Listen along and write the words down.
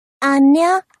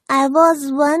Anya, I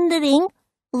was wondering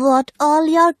what all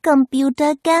your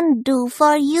computer can do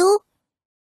for you.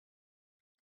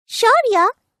 Shaurya,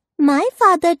 my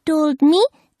father told me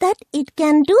that it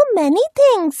can do many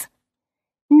things.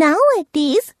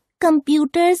 Nowadays,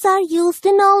 computers are used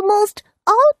in almost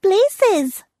all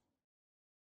places.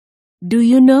 Do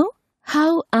you know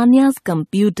how Anya's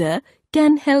computer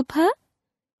can help her?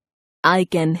 I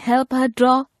can help her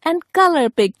draw and color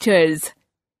pictures.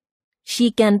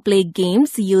 She can play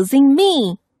games using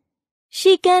me.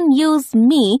 She can use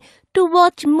me to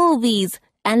watch movies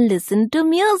and listen to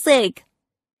music.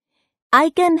 I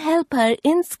can help her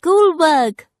in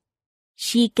schoolwork.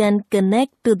 She can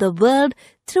connect to the world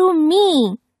through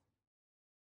me.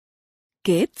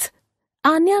 Kids,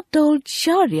 Anya told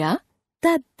Shaurya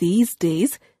that these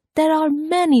days there are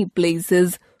many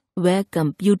places where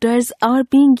computers are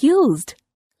being used.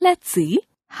 Let's see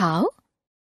how.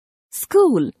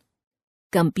 School.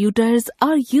 Computers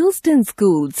are used in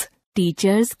schools.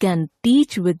 Teachers can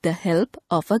teach with the help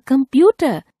of a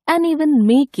computer and even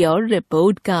make your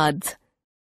report cards.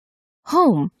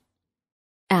 Home.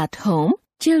 At home,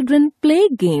 children play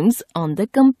games on the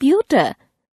computer.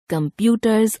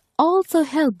 Computers also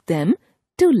help them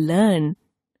to learn.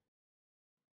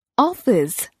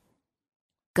 Office.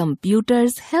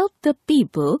 Computers help the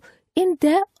people in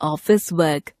their office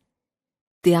work.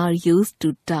 They are used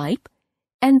to type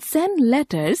and send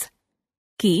letters,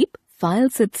 keep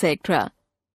files, etc.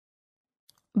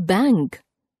 Bank.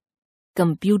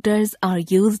 Computers are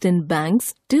used in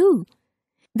banks too.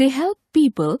 They help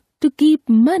people to keep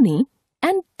money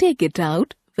and take it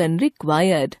out when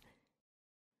required.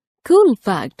 Cool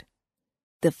fact.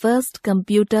 The first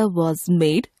computer was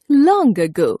made long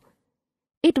ago.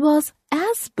 It was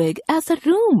as big as a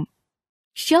room.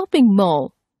 Shopping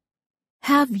mall.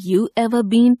 Have you ever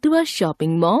been to a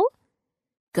shopping mall?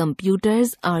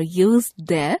 Computers are used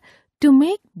there to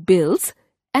make bills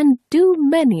and do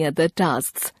many other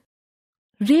tasks.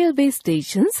 Railway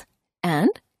stations and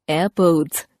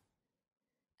airports.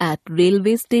 At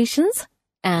railway stations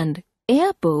and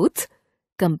airports,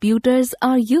 computers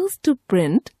are used to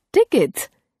print tickets.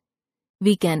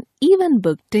 We can even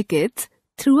book tickets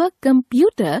through a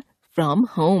computer from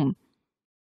home.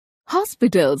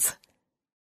 Hospitals.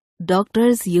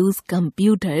 Doctors use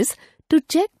computers to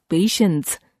check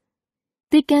patients.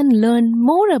 They can learn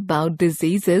more about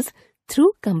diseases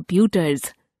through computers.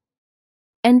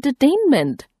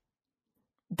 Entertainment.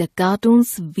 The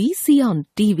cartoons we see on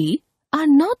TV are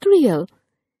not real.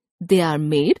 They are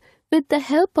made with the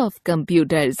help of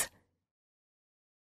computers.